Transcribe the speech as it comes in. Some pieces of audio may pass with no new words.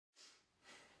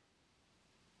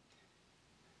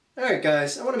Alright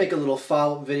guys, I want to make a little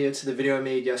follow-up video to the video I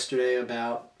made yesterday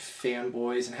about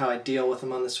fanboys and how I deal with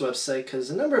them on this website, because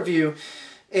a number of you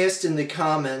asked in the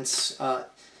comments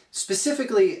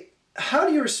specifically, how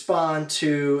do you respond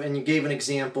to, and you gave an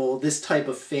example, this type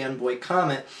of fanboy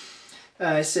comment.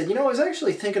 I said, I was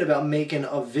actually thinking about making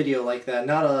a video like that,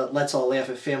 not a let's all laugh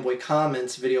at fanboy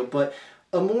comments video, but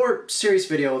a more serious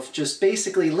video of just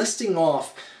basically listing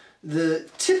off the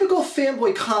typical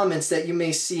fanboy comments that you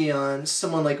may see on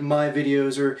someone like my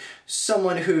videos, or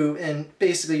someone who, and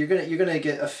basically you're gonna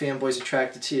get a fanboys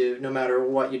attracted to you no matter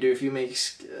what you do. If you make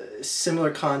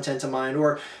similar content to mine,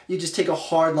 or you just take a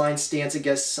hardline stance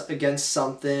against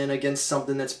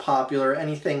something that's popular,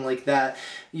 anything like that,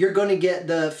 you're gonna get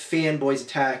the fanboys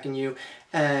attacking you.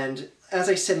 And as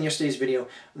I said in yesterday's video,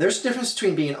 there's a difference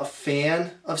between being a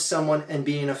fan of someone and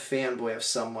being a fanboy of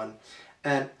someone.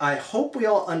 And I hope we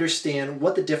all understand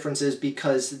what the difference is,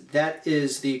 because that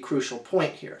is the crucial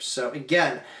point here. So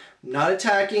again, not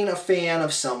attacking a fan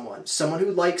of someone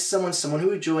who likes someone who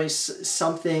enjoys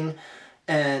something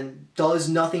and does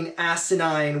nothing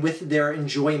asinine with their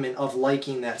enjoyment of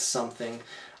liking that something.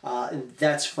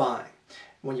 That's fine.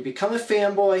 When you become a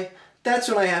fanboy, that's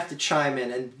when I have to chime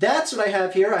in. And that's what I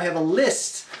have here. I have a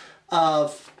list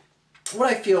of what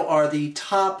I feel are the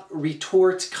top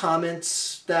retort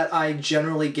comments that I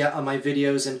generally get on my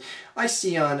videos, and I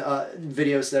see on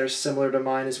videos that are similar to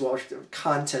mine as well,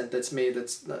 content that's made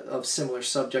that's of similar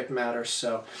subject matter.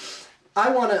 So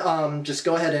I want to just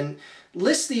go ahead and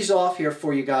list these off here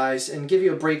for you guys and give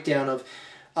you a breakdown of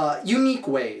unique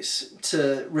ways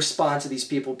to respond to these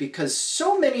people, because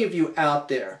so many of you out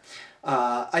there,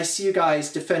 I see you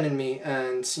guys defending me,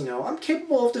 and I'm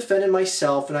capable of defending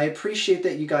myself, and I appreciate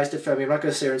that you guys defend me. I'm not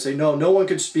going to sit here and say no one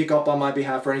can speak up on my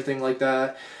behalf or anything like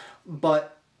that,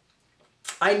 but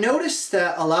I noticed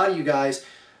that a lot of you guys,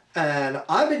 and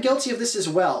I've been guilty of this as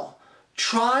well,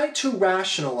 try to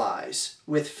rationalize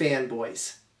with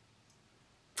fanboys.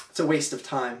 It's a waste of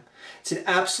time. It's an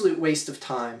absolute waste of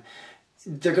time.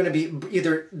 They're going to be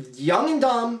either young and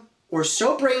dumb, or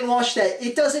so brainwashed that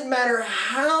it doesn't matter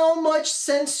how much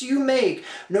sense you make,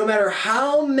 no matter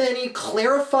how many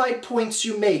clarified points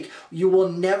you make, you will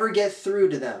never get through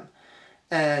to them.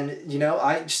 And,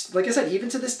 I just, like I said, even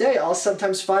to this day, I'll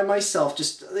sometimes find myself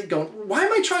just going, why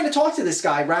am I trying to talk to this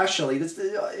guy rationally?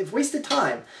 It's wasted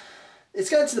time. It's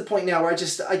gotten to the point now where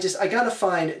I gotta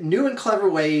find new and clever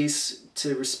ways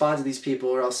to respond to these people,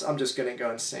 or else I'm just gonna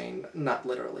go insane. Not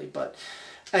literally, but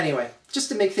anyway, just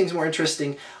to make things more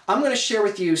interesting, I'm going to share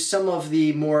with you some of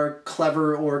the more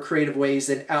clever or creative ways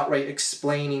than outright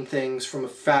explaining things from a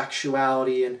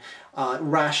factuality and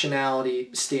rationality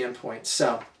standpoint.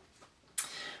 So,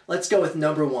 let's go with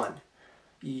number one.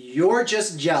 You're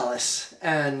just jealous,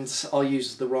 and I'll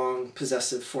use the wrong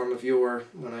possessive form of your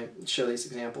when I show these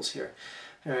examples here.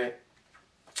 All right,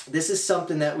 this is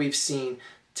something that we've seen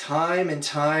time and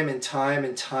time and time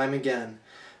and time again.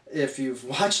 If you've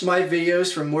watched my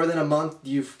videos for more than a month,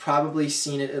 you've probably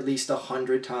seen it at least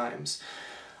 100 times.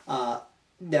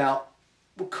 Now,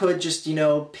 we could just,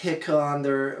 pick on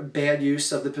their bad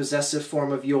use of the possessive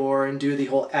form of your and do the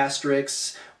whole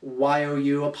asterisk,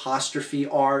 Y-O-U, apostrophe,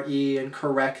 R-E, and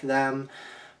correct them.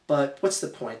 But what's the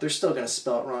point? They're still going to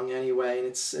spell it wrong anyway, and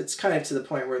it's kind of to the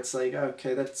point where it's like,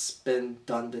 okay, that's been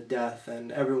done to death, and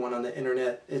everyone on the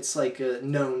internet, it's like a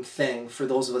known thing for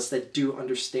those of us that do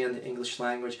understand the English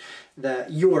language,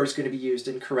 that your is going to be used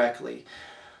incorrectly.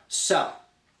 So,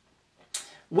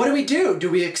 what do? Do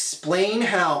we explain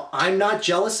how I'm not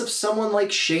jealous of someone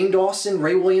like Shane Dawson,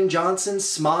 Ray William Johnson,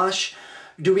 Smosh?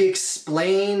 Do we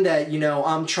explain that,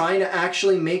 I'm trying to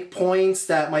actually make points,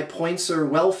 that my points are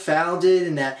well-founded,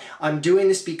 and that I'm doing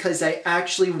this because I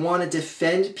actually want to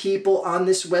defend people on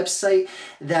this website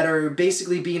that are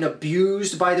basically being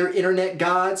abused by their internet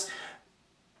gods?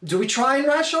 Do we try and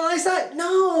rationalize that?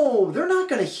 No, they're not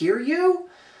going to hear you.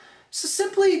 So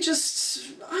simply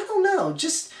just, I don't know,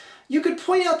 you could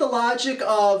point out the logic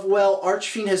of, well,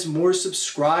 Archfiend has more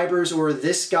subscribers, or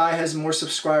this guy has more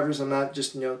subscribers. I'm not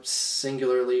just,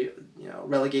 singularly,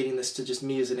 relegating this to just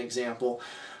me as an example.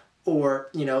 Or,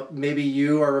 maybe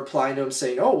you are replying to him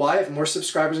saying, oh, well, I have more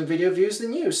subscribers and video views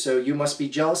than you, so you must be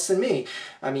jealous than me.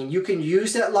 I mean, you can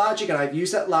use that logic, and I've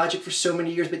used that logic for so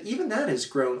many years, but even that has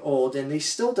grown old, and they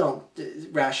still don't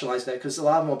rationalize that, because a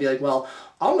lot of them will be like, well,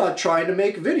 I'm not trying to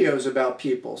make videos about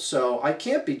people, so I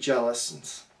can't be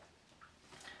jealous.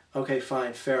 Okay,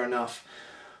 fine, fair enough.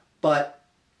 But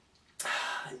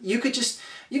you could just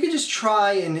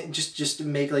try and just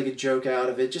make like a joke out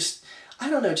of it. I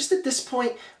don't know, just at this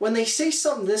point, when they say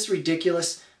something this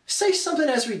ridiculous, say something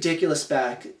as ridiculous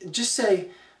back. Just say,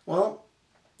 well,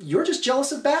 you're just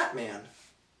jealous of Batman.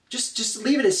 Just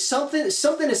leave it as something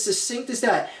as succinct as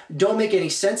that. Don't make any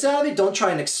sense out of it. Don't try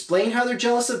and explain how they're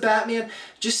jealous of Batman.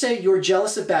 Just say you're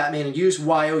jealous of Batman and use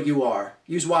Y-O-U-R.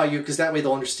 Use Y-O-U because that way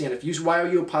they'll understand. If you use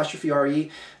Y-O-U''R-E,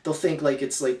 they'll think like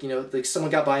it's like, you know, like someone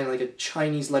got by in like a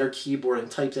Chinese letter keyboard and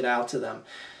typed it out to them.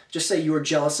 Just say you're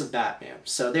jealous of Batman.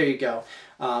 So there you go.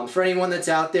 For anyone that's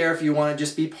out there, if you want to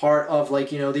just be part of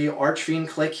like, you know, the Archfiend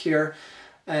clique here,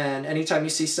 and anytime you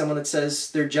see someone that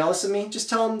says they're jealous of me, just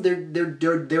tell them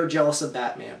they're jealous of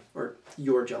Batman, or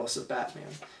you're jealous of Batman.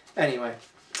 Anyway,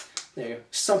 there you go.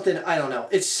 Something, I don't know.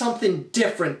 It's something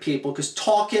different, people, because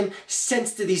talking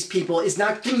sense to these people is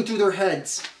not getting through their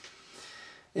heads.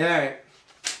 All right.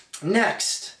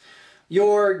 Next,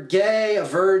 you're gay, a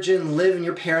virgin, live in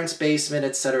your parents' basement,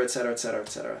 etc., etc., etc.,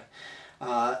 etc.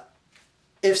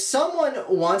 If someone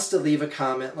wants to leave a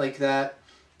comment like that,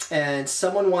 and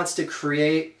someone wants to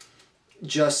create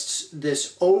just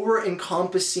this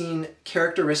over-encompassing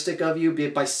characteristic of you, be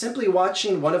it by simply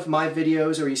watching one of my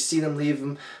videos, or you see them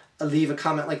leave a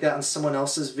comment like that on someone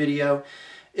else's video,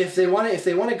 if they want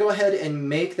to go ahead and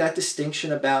make that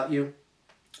distinction about you,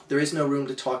 there is no room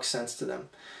to talk sense to them.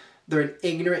 They're an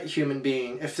ignorant human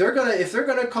being. If they're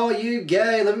gonna call you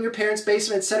gay, live in your parents'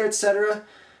 basement, etc., etc.,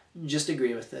 just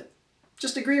agree with it.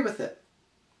 Just agree with it.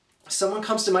 Someone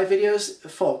comes to my videos,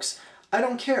 folks, I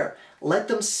don't care. Let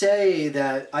them say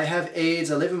that I have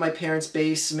AIDS, I live in my parents'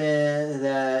 basement,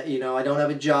 that, you know, I don't have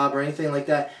a job or anything like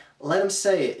that. Let them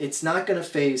say it. It's not going to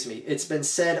faze me. It's been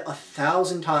said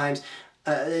 1,000 times.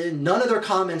 None of their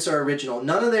comments are original.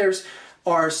 None of theirs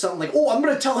are something like, oh, I'm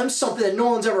going to tell him something that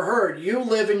no one's ever heard. You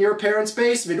live in your parents'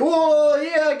 basement. Oh,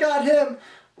 yeah, I got him.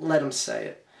 Let them say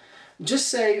it. Just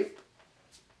say,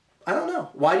 I don't know.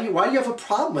 Why do you have a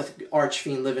problem with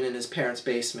Archfiend living in his parents'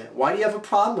 basement? Why do you have a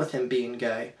problem with him being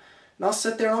gay? And I'll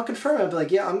sit there and I'll confirm it. I'll be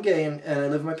like, yeah, I'm gay and I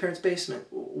live in my parents' basement.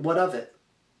 What of it?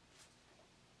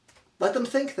 Let them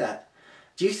think that.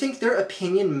 Do you think their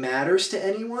opinion matters to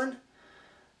anyone?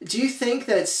 Do you think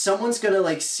that someone's going to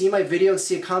like see my video and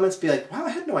see a comment and be like, wow, I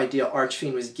had no idea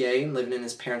Archfiend was gay and living in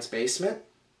his parents' basement?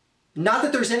 Not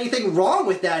that there's anything wrong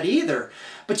with that either.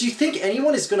 But do you think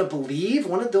anyone is going to believe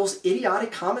one of those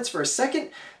idiotic comments for a second?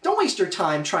 Don't waste your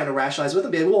time trying to rationalize with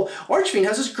them. Be like, well, Archfiend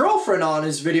has his girlfriend on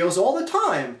his videos all the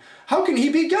time. How can he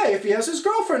be gay if he has his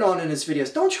girlfriend on in his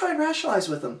videos? Don't try and rationalize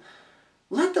with them.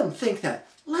 Let them think that.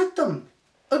 Let them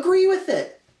agree with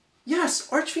it.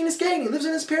 Yes, Archfiend is gay and he lives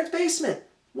in his parents' basement.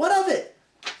 What of it?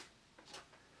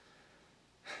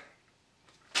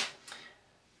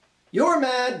 You're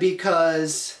mad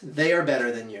because they are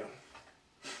better than you.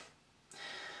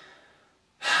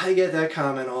 I get that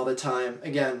comment all the time.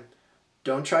 Again,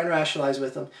 don't try and rationalize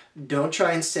with them. Don't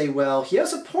try and say, well, he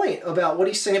has a point about what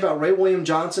he's saying about Ray William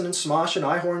Johnson and Smosh and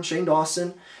Ihorn, Shane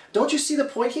Dawson. Don't you see the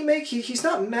point he makes? He's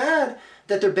not mad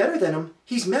that they're better than him.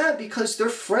 He's mad because they're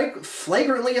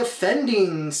flagrantly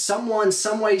offending someone,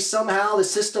 some way, somehow, the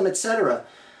system, etc.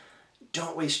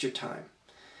 Don't waste your time.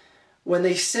 When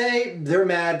they say they're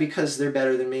mad because they're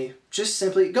better than me, just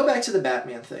simply go back to the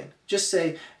Batman thing. Just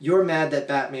say, you're mad that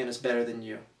Batman is better than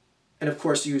you. And of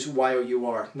course use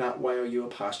Y-O-U-R, not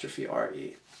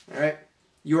Y-O-U''R-E. Alright?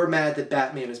 You're mad that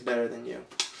Batman is better than you.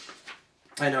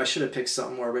 I know I should have picked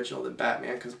something more original than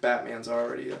Batman, because Batman's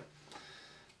already a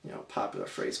popular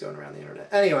phrase going around the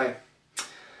internet. Anyway.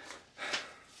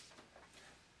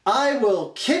 I will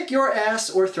kick your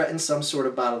ass or threaten some sort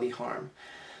of bodily harm.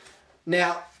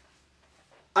 Now,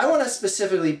 I want to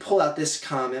specifically pull out this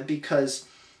comment because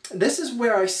this is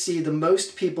where I see the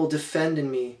most people defending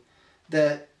me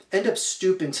that end up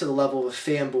stooping to the level of a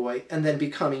fanboy and then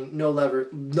becoming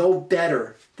no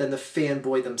better than the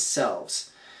fanboy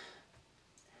themselves.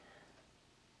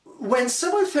 When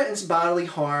someone threatens bodily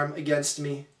harm against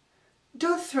me,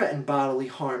 don't threaten bodily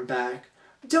harm back.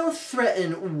 Don't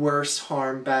threaten worse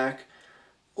harm back.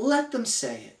 Let them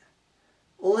say it.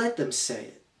 Let them say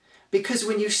it. Because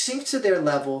when you sink to their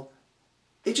level,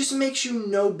 it just makes you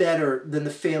no better than the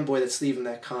fanboy that's leaving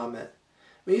that comment.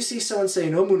 When you see someone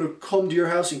saying, I'm going to come to your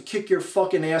house and kick your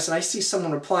fucking ass, and I see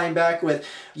someone replying back with,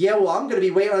 yeah, well, I'm going to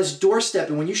be waiting on his doorstep,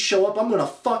 and when you show up, I'm going to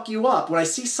fuck you up. When I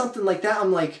see something like that,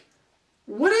 I'm like,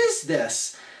 what is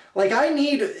this? Like, I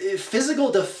need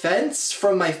physical defense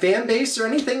from my fan base or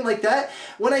anything like that.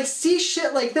 When I see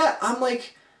shit like that, I'm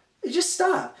like, just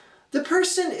stop. The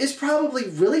person is probably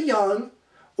really young,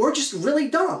 or just really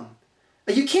dumb.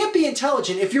 You can't be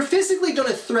intelligent. If you're physically going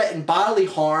to threaten bodily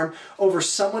harm over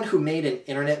someone who made an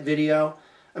internet video,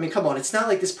 I mean, come on, it's not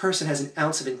like this person has an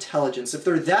ounce of intelligence. If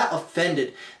they're that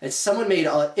offended that someone made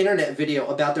an internet video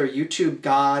about their YouTube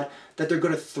god, that they're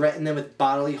going to threaten them with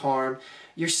bodily harm,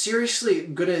 You're seriously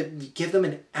gonna give them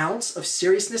an ounce of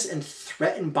seriousness and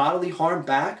threaten bodily harm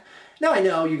back? Now I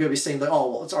know you're gonna be saying like, oh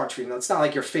well, it's arch female. It's not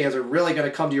like your fans are really gonna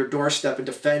come to your doorstep and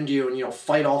defend you and, you know,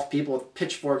 fight off people with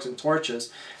pitchforks and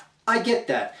torches. I get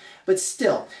that. But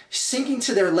still, sinking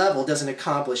to their level doesn't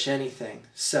accomplish anything.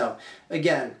 So,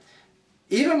 again,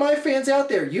 even my fans out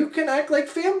there, you can act like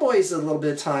fanboys a little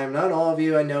bit of time. Not all of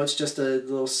you. I know it's just a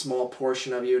little small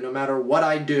portion of you. No matter what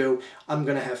I do, I'm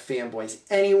going to have fanboys.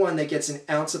 Anyone that gets an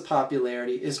ounce of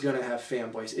popularity is going to have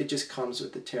fanboys. It just comes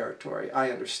with the territory.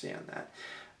 I understand that.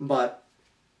 But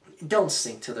don't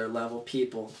sink to their level,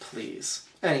 people, please.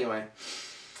 Anyway,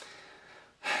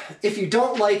 if you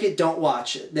don't like it, don't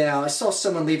watch it. Now, I saw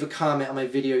someone leave a comment on my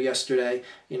video yesterday.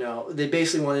 You know, they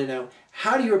basically wanted to know,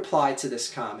 how do you reply to this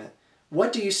comment?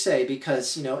 What do you say?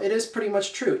 Because, you know, it is pretty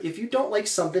much true. If you don't like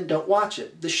something, don't watch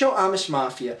it. The show Amish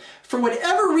Mafia, for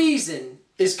whatever reason,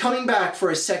 is coming back for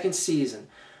a second season.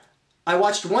 I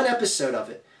watched one episode of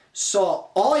it, saw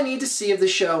all I need to see of the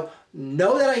show,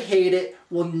 know that I hate it,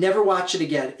 will never watch it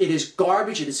again. It is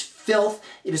garbage, it is filth,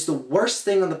 it is the worst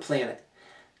thing on the planet.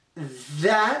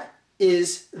 That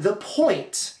is the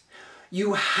point.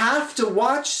 You have to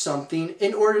watch something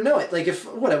in order to know it. Like if,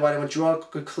 what, I want to draw a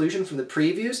conclusion from the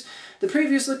previews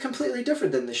look completely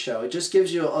different than the show. It just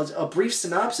gives you a brief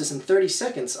synopsis in 30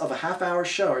 seconds of a half-hour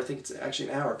show, or I think it's actually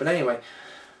an hour. But anyway,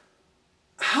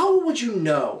 how would you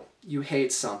know you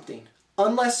hate something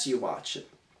unless you watch it?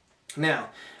 Now,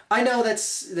 I know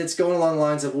that's going along the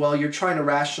lines of, well, you're trying to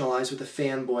rationalize with a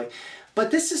fanboy.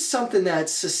 But this is something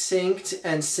that's succinct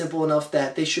and simple enough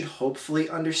that they should hopefully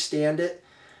understand it.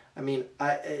 I mean,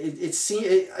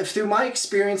 through my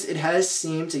experience, it has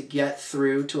seemed to get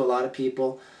through to a lot of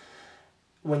people.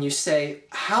 When you say,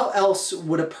 how else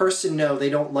would a person know they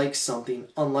don't like something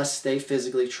unless they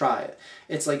physically try it?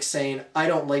 It's like saying, I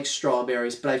don't like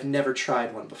strawberries, but I've never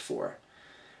tried one before.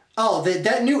 Oh,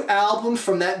 that new album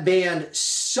from that band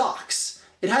sucks.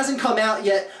 It hasn't come out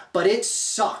yet, but it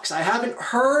sucks. I haven't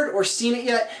heard or seen it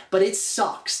yet, but it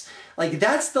sucks. Like,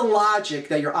 that's the logic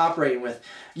that you're operating with.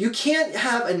 You can't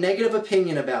have a negative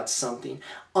opinion about something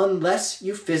unless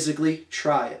you physically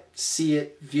try it, see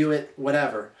it, view it,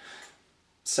 whatever.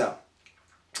 So,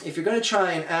 if you're going to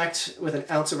try and act with an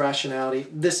ounce of rationality,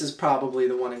 this is probably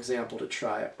the one example to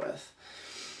try it with.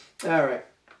 All right.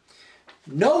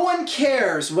 No one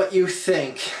cares what you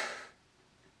think.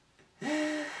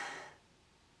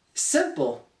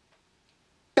 Simple.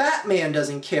 Batman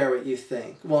doesn't care what you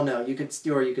think. Well, no, you could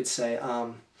say,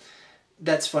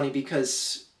 that's funny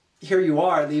because here you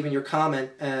are leaving your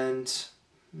comment and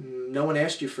no one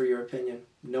asked you for your opinion.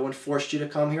 No one forced you to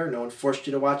come here. No one forced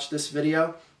you to watch this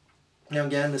video. Now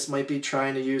again, this might be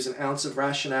trying to use an ounce of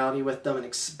rationality with them and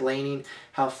explaining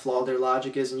how flawed their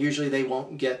logic is, and usually they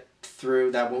won't get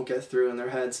through, that won't get through in their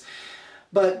heads.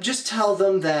 But just tell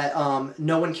them that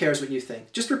no one cares what you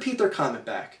think. Just repeat their comment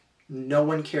back. No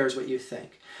one cares what you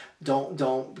think. Don't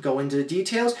go into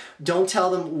details. Don't tell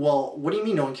them, well, what do you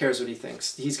mean no one cares what he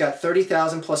thinks? He's got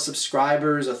 30,000 plus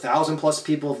subscribers, 1,000 plus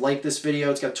people have liked this video,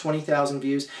 it's got 20,000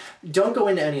 views. Don't go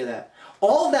into any of that.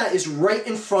 All of that is right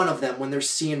in front of them when they're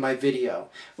seeing my video.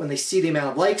 When they see the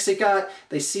amount of likes it got,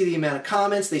 they see the amount of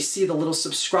comments, they see the little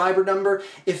subscriber number.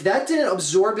 If that didn't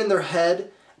absorb in their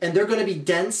head, and they're going to be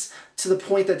dense to the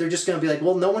point that they're just going to be like,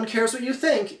 well, no one cares what you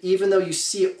think, even though you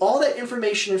see all that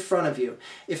information in front of you.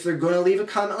 If they're going to leave a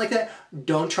comment like that,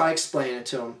 don't try explaining it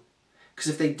to them.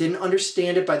 Because if they didn't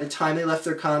understand it by the time they left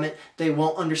their comment, they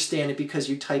won't understand it because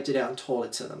you typed it out and told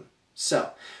it to them.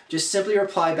 So, just simply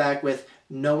reply back with,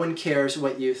 no one cares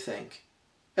what you think.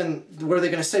 And what are they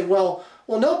going to say? Well,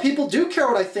 no, people do care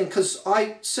what I think because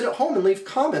I sit at home and leave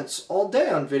comments all day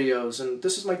on videos, and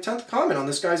this is my 10th comment on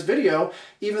this guy's video,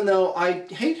 even though I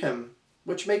hate him,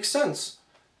 which makes sense.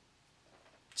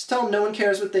 Just tell them no one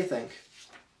cares what they think.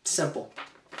 Simple.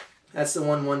 That's the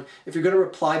one. If you're going to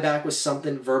reply back with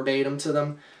something verbatim to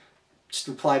them, just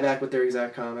reply back with their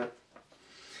exact comment.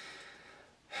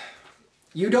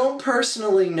 You don't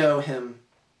personally know him.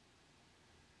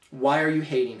 Why are you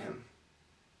hating him?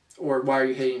 Or why are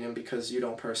you hating him because you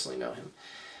don't personally know him?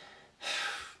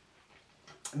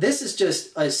 This is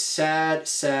just a sad,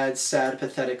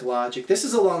 pathetic logic. This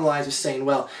is along the lines of saying,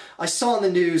 well, I saw in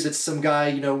the news that some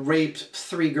guy, raped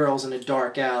 3 girls in a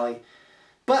dark alley.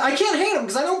 But I can't hate him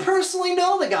because I don't personally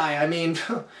know the guy. I mean,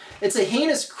 it's a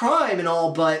heinous crime and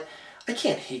all, but I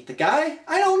can't hate the guy.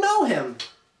 I don't know him.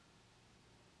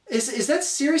 Is that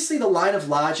seriously the line of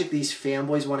logic these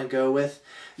fanboys want to go with?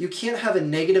 You can't have a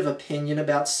negative opinion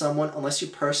about someone unless you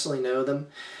personally know them.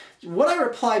 What I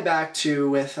reply back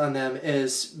to on them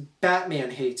is,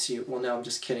 Batman hates you. Well, no, I'm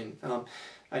just kidding.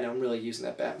 I know I'm really using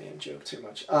that Batman joke too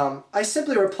much. I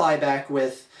simply reply back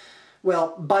with,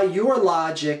 well, by your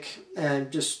logic,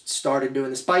 and just started doing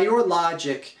this, by your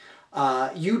logic,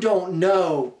 you don't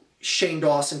know Shane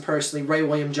Dawson personally, Ray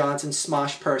William Johnson,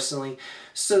 Smosh personally,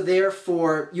 so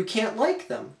therefore you can't like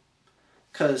them.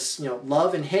 Because, you know,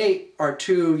 love and hate are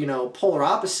two, you know, polar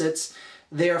opposites.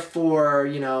 Therefore,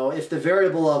 you know, if the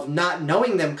variable of not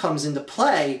knowing them comes into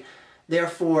play,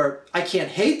 therefore I can't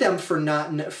hate them for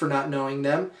not knowing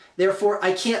them. Therefore,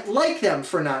 I can't like them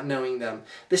for not knowing them.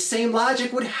 The same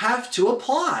logic would have to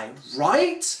apply,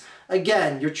 right?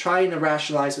 Again, you're trying to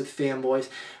rationalize with fanboys,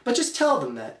 but just tell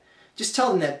them that. Just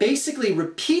tell them that. Basically,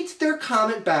 repeat their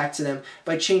comment back to them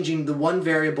by changing the one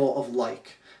variable of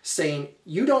like. Saying,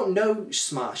 you don't know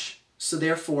Smosh, so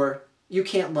therefore you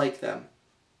can't like them.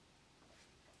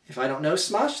 If I don't know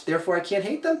Smosh, therefore I can't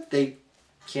hate them. They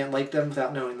can't like them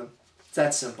without knowing them. It's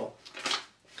that simple.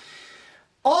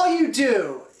 All you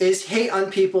do is hate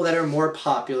on people that are more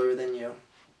popular than you.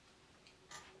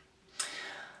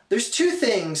 There's two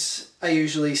things I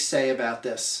usually say about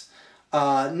this.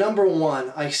 Number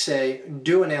one, I say,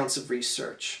 do an ounce of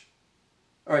research.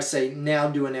 Or I say, now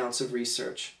do an ounce of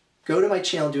research. Go to my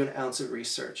channel, do an ounce of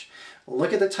research.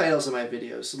 Look at the titles of my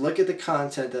videos. Look at the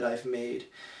content that I've made.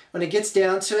 When it gets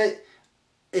down to it,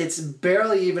 it's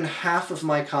barely even half of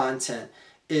my content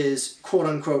is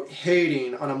quote-unquote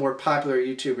hating on a more popular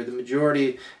YouTuber. The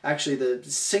majority, actually the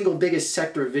single biggest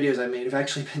sector of videos I made have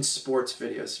actually been sports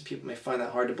videos. People may find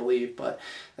that hard to believe, but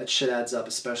that shit adds up,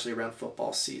 especially around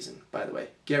football season. By the way,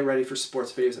 get ready for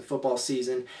sports videos at football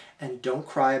season, and don't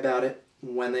cry about it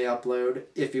when they upload.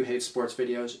 If you hate sports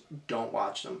videos, don't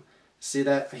watch them. See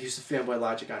that? I used the fanboy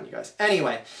logic on you guys.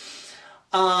 Anyway,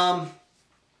 those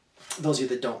of you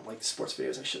that don't like the sports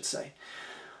videos, I should say.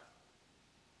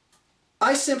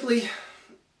 I simply,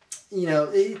 you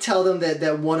know, tell them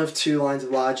that one of two lines of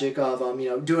logic of, you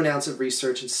know, do an ounce of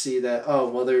research and see that, oh,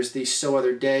 well, there's these So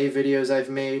Other Day videos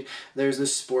I've made, there's the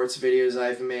sports videos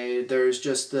I've made, there's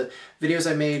just the videos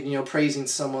I made, you know, praising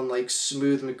someone like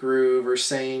Smooth McGroove or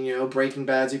saying, you know, Breaking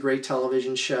Bad's a great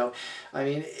television show. I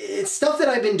mean, it's stuff that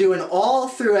I've been doing all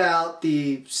throughout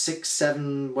the 6,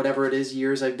 7, whatever it is,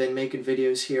 years I've been making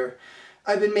videos here.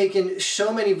 I've been making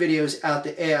so many videos out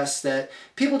the ass that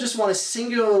people just want to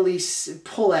singularly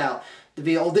pull out the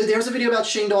video. Oh, there's a video about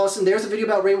Shane Dawson, there's a video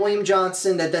about Ray William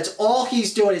Johnson, that's all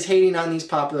he's doing is hating on these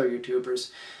popular YouTubers.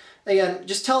 Again,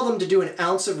 just tell them to do an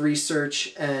ounce of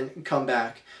research and come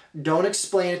back. Don't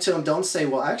explain it to them. Don't say,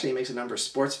 well, actually he makes a number of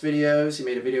sports videos, he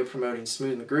made a video promoting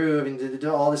Smooth McGroove and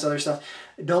all this other stuff.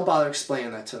 Don't bother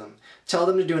explaining that to them. Tell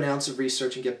them to do an ounce of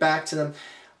research and get back to them.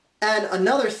 And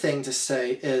another thing to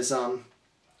say is,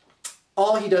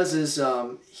 all he does is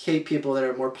hate people that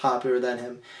are more popular than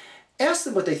him. Ask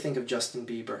them what they think of Justin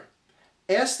Bieber.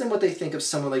 Ask them what they think of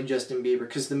someone like Justin Bieber,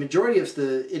 because the majority of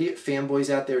the idiot fanboys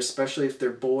out there, especially if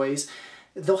they're boys,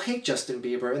 they'll hate Justin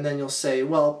Bieber, and then you'll say,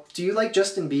 well, do you like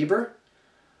Justin Bieber?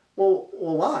 Well,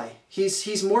 why?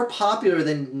 He's more popular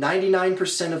than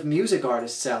 99% of music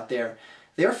artists out there.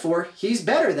 Therefore, he's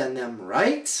better than them,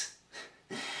 right?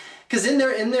 Because in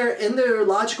their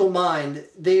logical mind,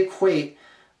 they equate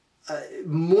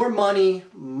more money,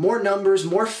 more numbers,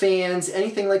 more fans,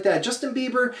 anything like that. Justin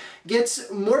Bieber gets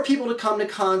more people to come to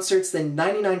concerts than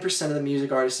 99% of the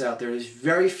music artists out there. There's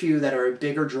very few that are a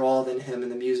bigger draw than him in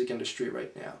the music industry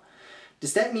right now.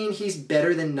 Does that mean he's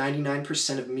better than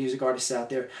 99% of music artists out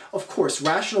there? Of course,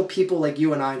 rational people like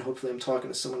you and I, and hopefully I'm talking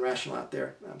to someone rational out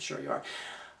there, I'm sure you are.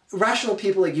 Rational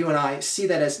people like you and I see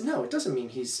that as, no, it doesn't mean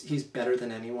he's better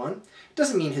than anyone. It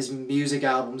doesn't mean his music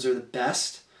albums are the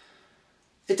best.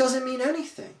 It doesn't mean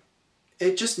anything.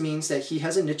 It just means that he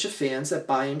has a niche of fans that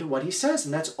buy into what he says,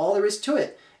 and that's all there is to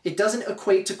it. It doesn't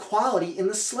equate to quality in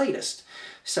the slightest.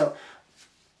 So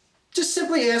just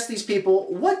simply ask these people,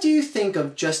 what do you think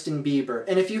of Justin Bieber?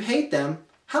 And if you hate them,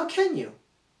 how can you?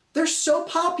 They're so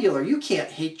popular. You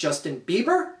can't hate Justin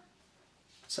Bieber.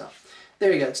 So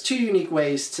there you go. It's two unique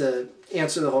ways to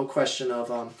answer the whole question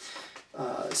of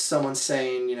someone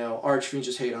saying, you know, arch fiends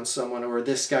just hate on someone, or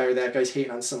this guy or that guy's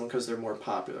hating on someone because they're more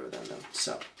popular than them.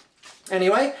 So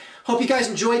anyway, hope you guys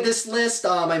enjoyed this list.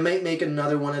 I might make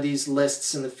another one of these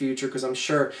lists in the future, because I'm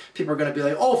sure people are going to be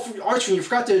like, oh, Archfiend, you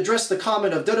forgot to address the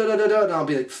comment of da-da-da-da-da, and I'll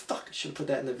be like, fuck, I should have put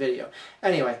that in the video.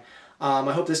 Anyway,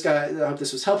 I hope this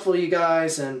was helpful to you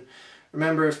guys, and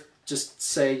remember, just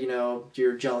say, you know,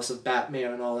 you're jealous of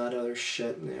Batman and all that other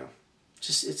shit, you know,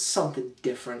 just, it's something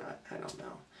different, I don't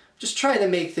know. Just trying to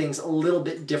make things a little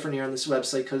bit different here on this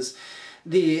website, because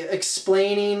the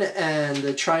explaining and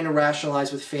the trying to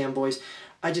rationalize with fanboys,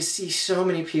 I just see so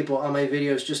many people on my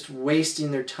videos just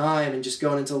wasting their time and just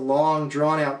going into long,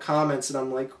 drawn-out comments, and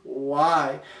I'm like,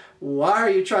 why? Why are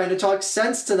you trying to talk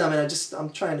sense to them? And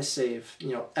I'm trying to save,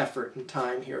 effort and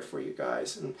time here for you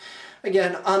guys. And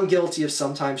again, I'm guilty of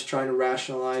sometimes trying to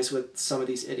rationalize with some of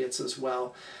these idiots as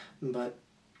well, but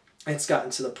it's gotten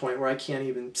to the point where I can't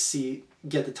even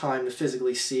get the time to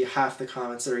physically see half the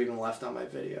comments that are even left on my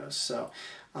videos. So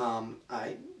I'm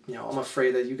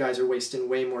afraid that you guys are wasting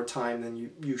way more time than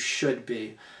you should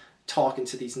be talking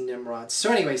to these nimrods.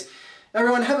 So anyways,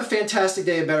 everyone, have a fantastic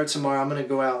day. A better tomorrow. I'm going to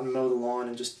go out and mow the lawn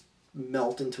and just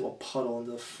melt into a puddle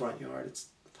into the front yard. It's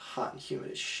hot and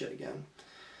humid as shit again.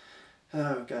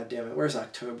 Oh, God damn it. Where's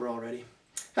October already?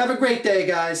 Have a great day,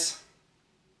 guys.